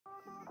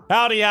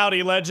Howdy,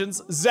 howdy,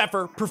 Legends.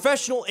 Zephyr,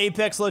 professional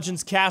Apex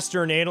Legends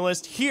caster and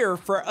analyst, here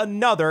for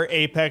another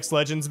Apex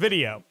Legends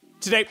video.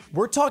 Today,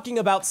 we're talking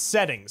about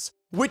settings.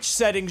 Which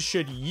settings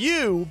should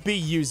you be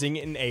using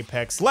in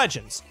Apex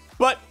Legends?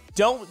 But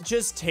don't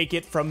just take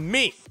it from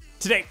me.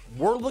 Today,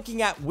 we're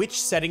looking at which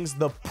settings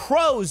the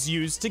pros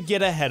use to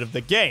get ahead of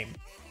the game.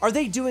 Are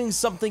they doing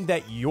something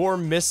that you're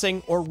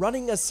missing or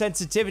running a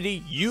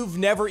sensitivity you've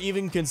never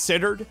even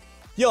considered?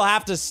 You'll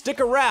have to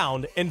stick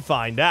around and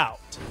find out.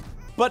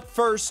 But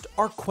first,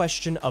 our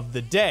question of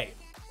the day.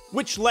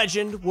 Which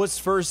legend was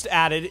first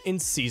added in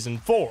Season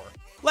 4?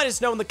 Let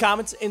us know in the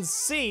comments and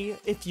see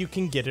if you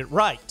can get it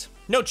right.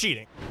 No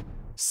cheating.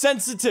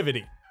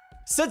 Sensitivity.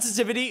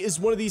 Sensitivity is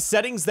one of these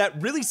settings that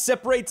really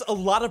separates a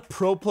lot of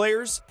pro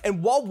players,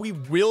 and while we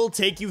will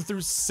take you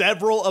through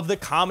several of the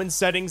common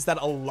settings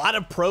that a lot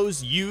of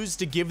pros use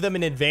to give them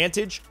an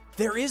advantage,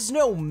 there is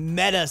no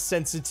meta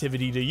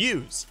sensitivity to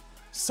use.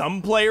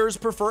 Some players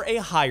prefer a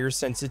higher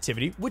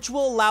sensitivity, which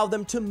will allow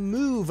them to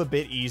move a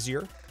bit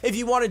easier. If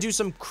you want to do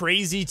some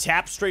crazy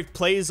tap strafe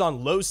plays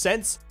on low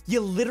sense, you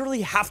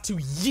literally have to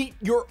yeet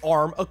your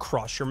arm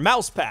across your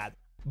mouse pad.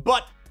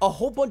 But a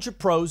whole bunch of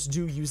pros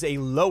do use a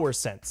lower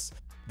sense.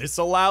 This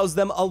allows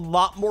them a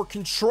lot more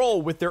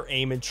control with their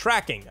aim and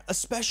tracking,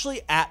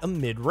 especially at a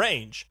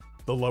mid-range.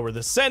 The lower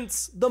the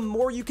sense, the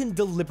more you can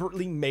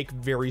deliberately make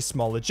very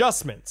small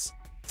adjustments.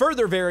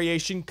 Further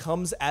variation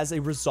comes as a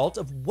result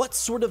of what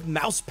sort of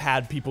mouse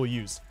pad people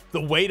use,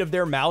 the weight of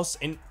their mouse,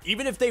 and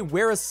even if they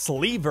wear a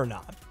sleeve or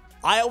not.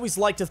 I always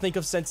like to think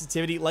of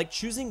sensitivity like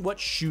choosing what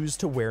shoes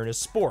to wear in a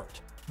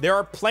sport. There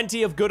are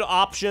plenty of good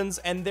options,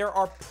 and there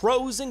are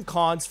pros and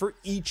cons for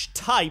each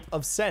type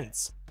of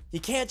sense.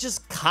 You can't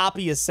just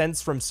copy a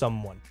sense from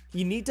someone.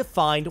 You need to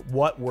find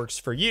what works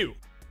for you.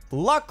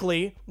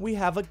 Luckily, we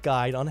have a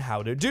guide on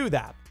how to do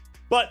that.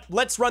 But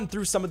let's run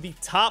through some of the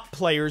top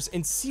players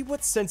and see what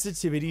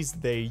sensitivities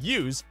they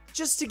use,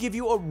 just to give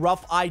you a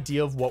rough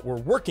idea of what we're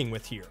working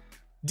with here.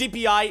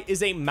 DPI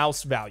is a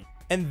mouse value,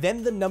 and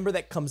then the number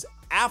that comes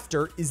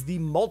after is the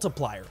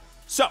multiplier.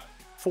 So,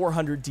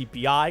 400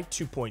 DPI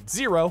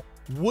 2.0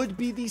 would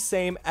be the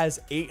same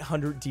as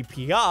 800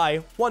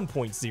 DPI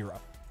 1.0.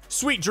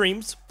 Sweet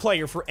Dreams,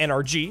 player for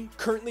NRG,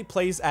 currently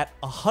plays at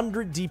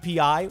 100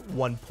 DPI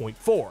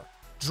 1.4.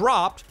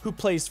 Dropped, who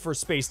plays for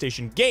Space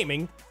Station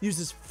Gaming,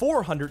 uses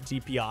 400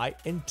 DPI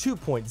and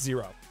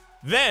 2.0.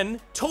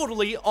 Then,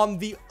 totally on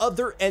the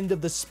other end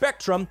of the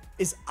spectrum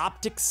is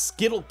Optic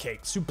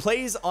Skittlecakes, who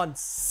plays on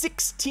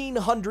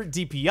 1600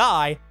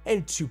 DPI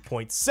and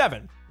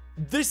 2.7.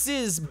 This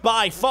is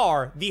by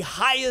far the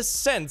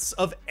highest sense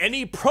of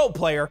any pro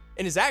player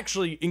and is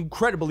actually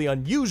incredibly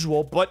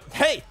unusual, but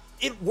hey,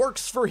 it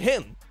works for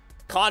him.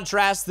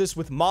 Contrast this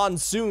with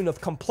Monsoon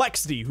of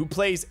Complexity, who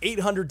plays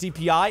 800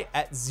 DPI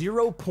at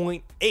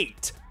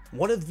 0.8,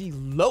 one of the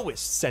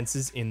lowest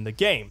senses in the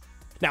game.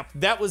 Now,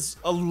 that was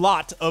a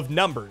lot of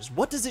numbers.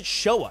 What does it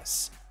show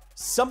us?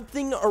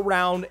 Something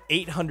around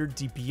 800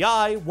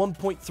 DPI,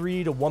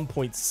 1.3 to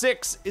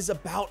 1.6 is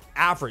about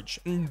average,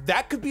 and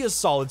that could be a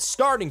solid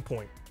starting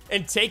point.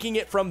 And taking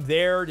it from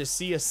there to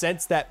see a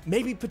sense that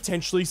maybe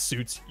potentially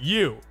suits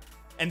you.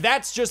 And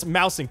that's just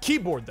mouse and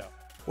keyboard though.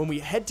 When we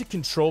head to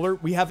controller,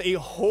 we have a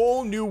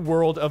whole new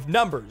world of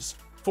numbers.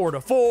 4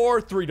 to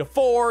 4, 3 to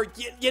 4,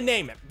 you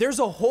name it. There's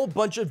a whole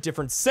bunch of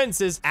different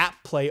senses at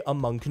play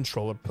among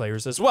controller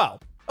players as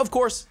well. Of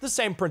course, the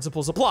same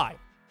principles apply.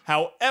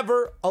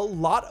 However, a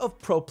lot of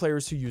pro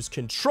players who use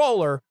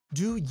controller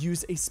do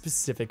use a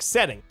specific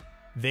setting.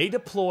 They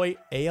deploy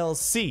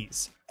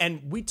ALCs,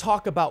 and we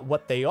talk about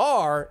what they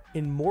are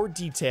in more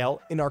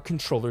detail in our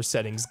controller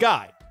settings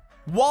guide.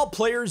 While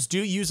players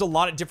do use a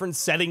lot of different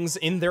settings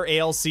in their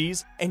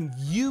ALCs, and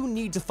you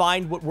need to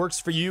find what works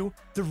for you,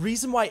 the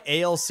reason why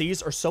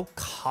ALCs are so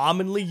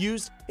commonly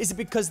used is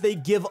because they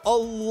give a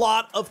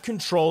lot of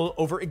control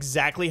over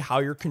exactly how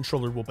your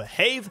controller will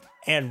behave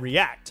and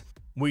react.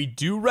 We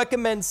do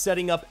recommend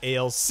setting up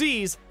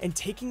ALCs and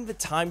taking the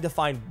time to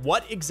find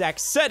what exact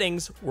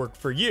settings work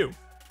for you.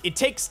 It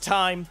takes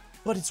time,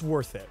 but it's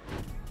worth it.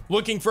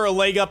 Looking for a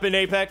leg up in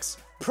Apex?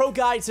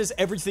 ProGuides has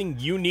everything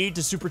you need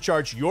to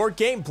supercharge your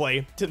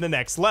gameplay to the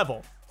next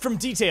level. From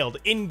detailed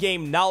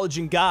in-game knowledge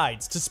and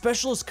guides to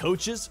specialist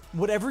coaches,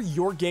 whatever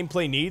your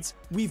gameplay needs,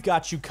 we've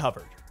got you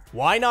covered.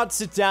 Why not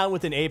sit down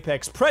with an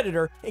Apex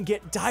Predator and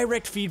get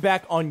direct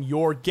feedback on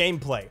your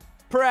gameplay?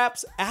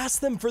 Perhaps ask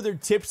them for their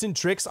tips and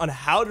tricks on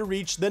how to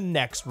reach the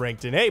next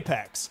ranked in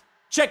Apex.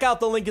 Check out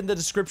the link in the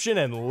description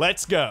and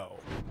let's go.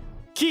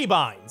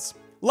 Keybinds.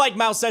 Like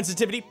mouse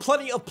sensitivity,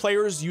 plenty of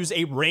players use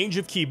a range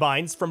of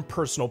keybinds from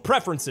personal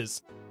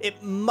preferences.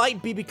 It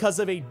might be because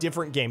of a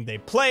different game they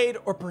played,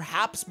 or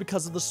perhaps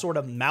because of the sort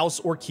of mouse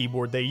or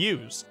keyboard they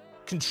use.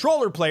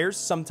 Controller players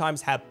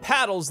sometimes have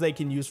paddles they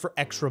can use for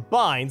extra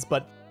binds,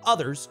 but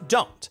others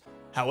don't.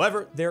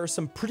 However, there are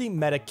some pretty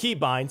meta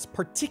keybinds,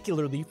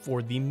 particularly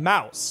for the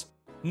mouse.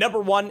 Number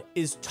 1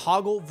 is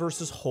toggle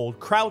versus hold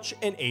crouch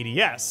and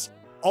ADS.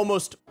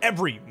 Almost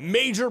every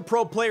major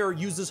pro player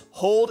uses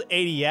hold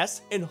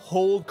ADS and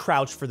hold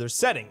crouch for their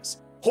settings.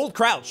 Hold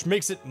crouch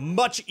makes it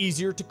much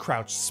easier to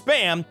crouch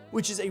spam,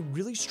 which is a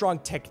really strong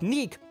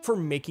technique for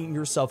making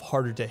yourself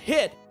harder to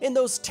hit in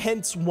those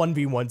tense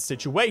 1v1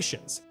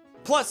 situations.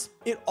 Plus,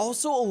 it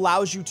also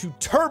allows you to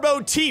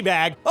turbo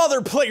teabag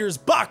other players'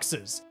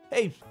 boxes,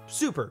 a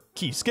super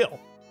key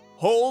skill.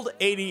 Hold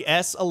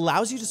ADS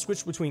allows you to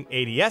switch between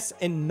ADS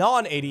and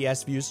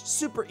non-ADS views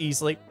super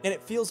easily, and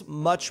it feels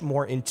much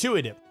more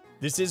intuitive.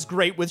 This is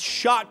great with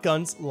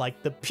shotguns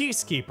like the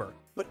Peacekeeper,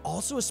 but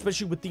also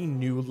especially with the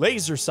new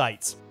laser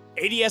sights.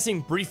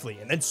 ADSing briefly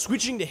and then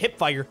switching to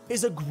hipfire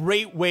is a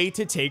great way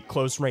to take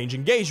close range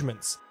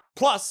engagements.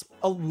 Plus,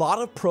 a lot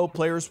of pro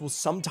players will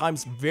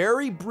sometimes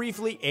very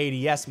briefly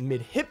ADS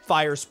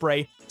mid-hipfire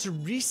spray to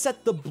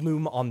reset the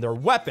bloom on their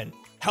weapon,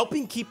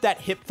 helping keep that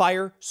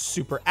hipfire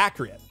super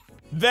accurate.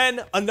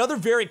 Then, another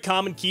very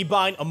common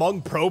keybind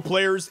among pro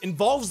players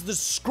involves the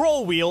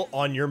scroll wheel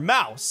on your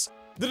mouse.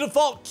 The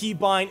default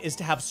keybind is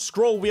to have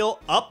scroll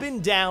wheel up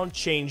and down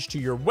change to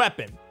your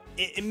weapon.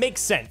 It makes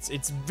sense,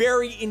 it's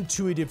very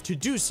intuitive to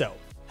do so.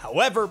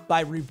 However,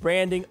 by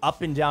rebranding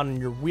up and down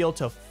on your wheel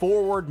to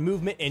forward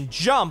movement and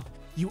jump,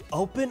 you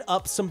open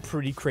up some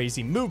pretty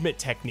crazy movement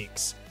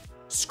techniques.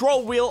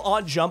 Scroll wheel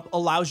on jump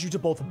allows you to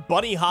both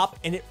bunny hop,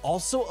 and it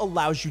also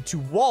allows you to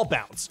wall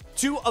bounce,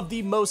 two of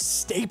the most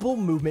staple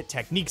movement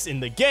techniques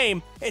in the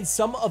game, and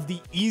some of the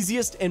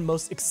easiest and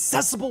most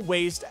accessible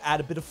ways to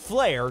add a bit of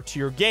flair to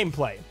your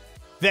gameplay.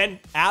 Then,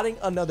 adding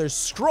another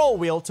scroll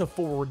wheel to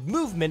forward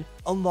movement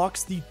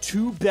unlocks the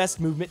two best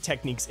movement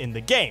techniques in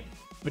the game.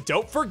 But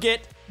don't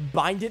forget,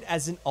 bind it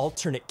as an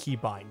alternate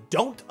keybind.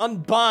 Don't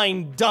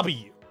unbind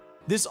W.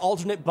 This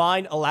alternate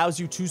bind allows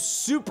you to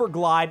super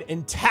glide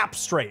and tap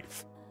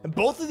strafe. And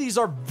both of these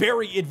are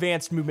very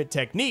advanced movement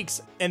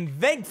techniques, and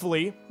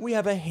thankfully, we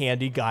have a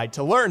handy guide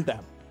to learn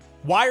them.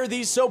 Why are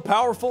these so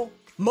powerful?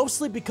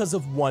 Mostly because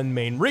of one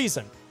main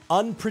reason: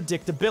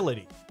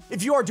 unpredictability.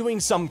 If you are doing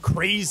some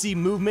crazy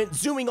movement,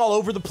 zooming all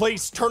over the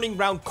place, turning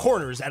around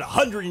corners at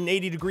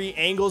 180-degree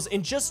angles,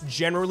 and just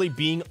generally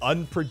being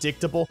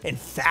unpredictable and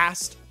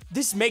fast,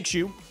 this makes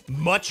you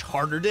much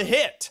harder to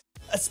hit.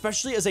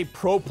 Especially as a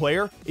pro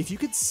player, if you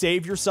could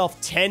save yourself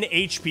 10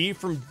 HP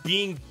from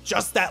being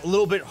just that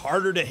little bit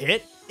harder to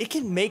hit, it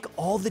can make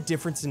all the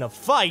difference in a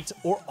fight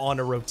or on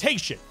a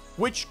rotation,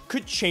 which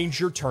could change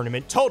your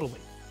tournament totally.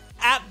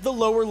 At the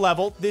lower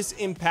level, this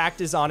impact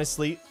is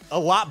honestly a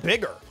lot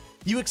bigger.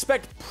 You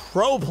expect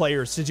pro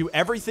players to do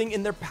everything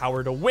in their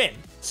power to win,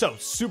 so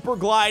super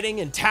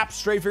gliding and tap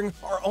strafing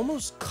are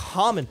almost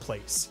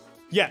commonplace.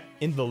 Yet,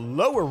 in the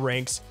lower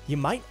ranks, you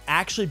might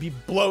actually be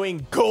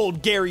blowing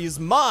Gold Gary's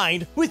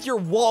mind with your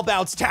wall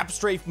bounce tap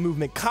strafe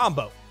movement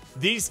combo.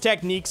 These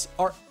techniques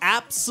are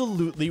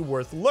absolutely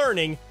worth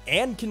learning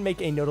and can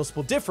make a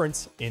noticeable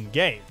difference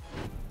in-game.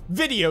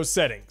 Video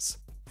settings.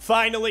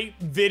 Finally,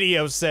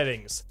 video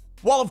settings.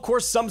 While of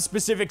course some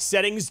specific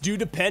settings do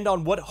depend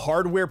on what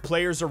hardware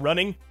players are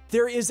running,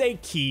 there is a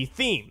key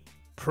theme.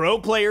 Pro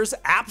players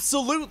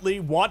absolutely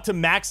want to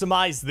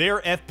maximize their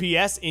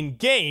FPS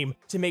in-game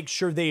to make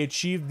sure they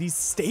achieve the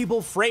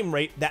stable frame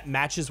rate that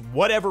matches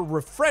whatever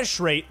refresh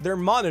rate their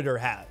monitor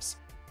has.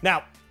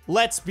 Now,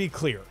 let's be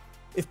clear.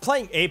 If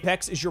playing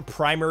Apex is your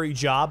primary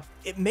job,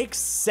 it makes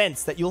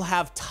sense that you'll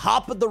have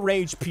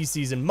top-of-the-range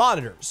PCs and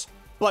monitors.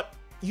 But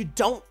you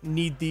don't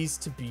need these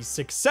to be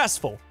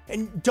successful,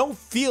 and don't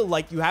feel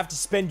like you have to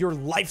spend your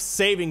life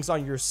savings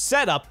on your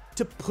setup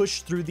to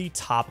push through the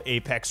top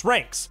Apex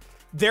ranks.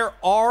 There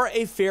are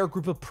a fair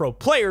group of pro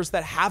players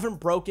that haven't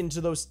broken into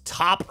those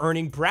top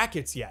earning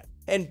brackets yet,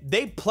 and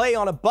they play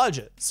on a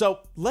budget,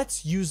 so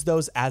let's use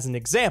those as an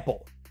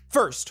example.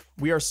 First,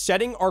 we are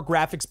setting our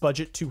graphics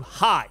budget to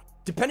high,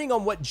 depending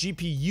on what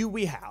GPU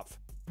we have.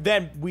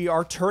 Then we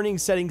are turning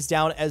settings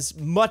down as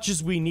much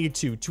as we need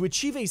to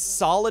achieve a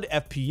solid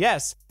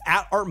FPS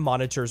at our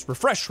monitor's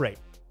refresh rate.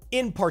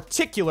 In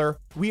particular,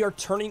 we are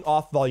turning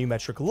off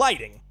volumetric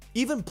lighting.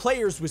 Even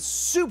players with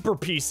super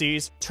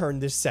PCs turn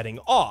this setting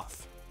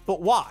off.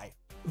 But why?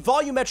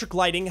 Volumetric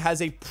lighting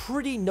has a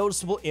pretty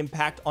noticeable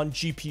impact on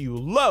GPU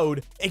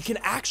load and can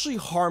actually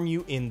harm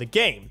you in the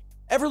game.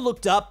 Ever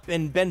looked up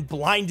and been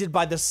blinded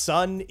by the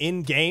sun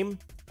in-game?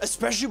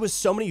 Especially with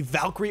so many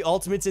Valkyrie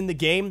ultimates in the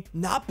game,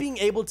 not being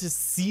able to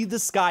see the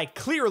sky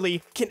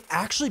clearly can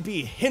actually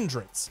be a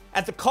hindrance,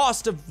 at the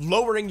cost of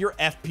lowering your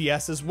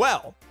FPS as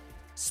well.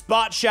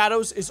 Spot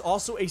shadows is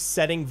also a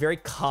setting very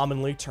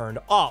commonly turned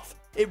off.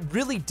 It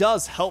really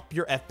does help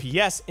your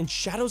FPS, and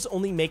shadows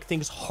only make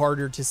things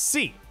harder to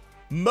see.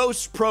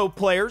 Most pro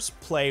players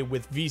play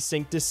with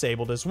VSync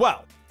disabled as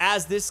well,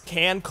 as this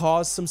can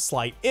cause some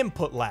slight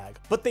input lag,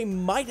 but they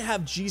might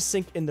have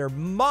G-Sync in their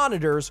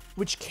monitors,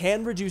 which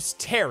can reduce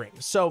tearing,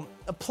 so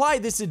apply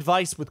this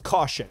advice with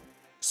caution.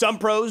 Some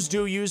pros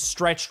do use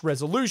stretched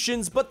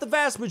resolutions, but the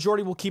vast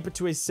majority will keep it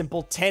to a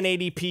simple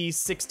 1080p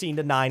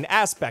 16:9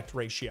 aspect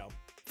ratio.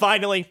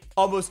 Finally,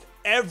 almost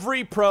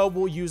every pro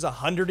will use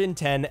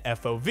 110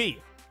 FOV.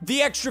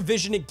 The extra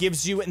vision it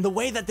gives you and the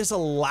way that this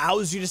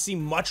allows you to see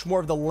much more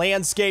of the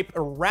landscape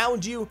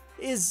around you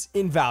is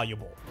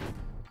invaluable.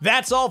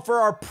 That's all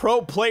for our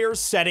pro player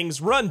settings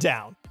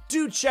rundown.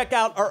 do check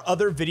out our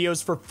other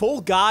videos for full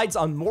guides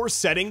on more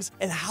settings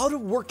and how to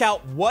work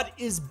out what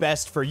is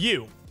best for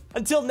you.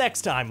 Until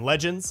next time,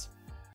 Legends.